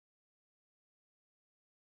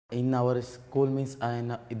In our school means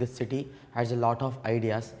in the city has a lot of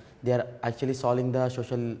ideas. They are actually solving the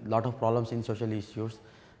lot of problems in social issues.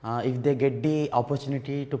 If they get the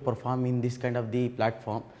opportunity to perform in this kind of the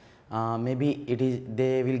platform, maybe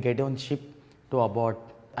they will get on ship to about.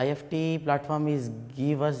 IFT platform is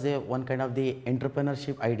give us one kind of the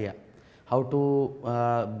entrepreneurship idea, how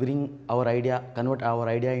to bring our idea, convert our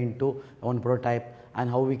idea into one prototype, and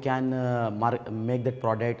how we can make that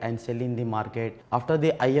product and sell in the market. After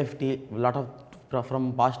the IFT,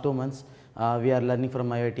 from past 2 months, we are learning from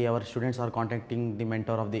IFT. Our students are contacting the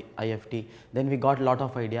mentor of the IFT. Then we got a lot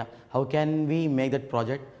of idea. How can we make that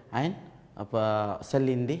project and sell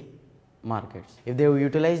in the markets? If they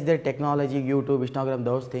utilize their technology, YouTube, Instagram,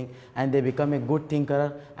 those things, and they become a good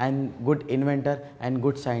thinker and good inventor and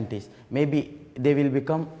good scientist, maybe they will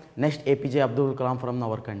become next APJ Abdul Kalam from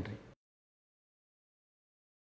our country.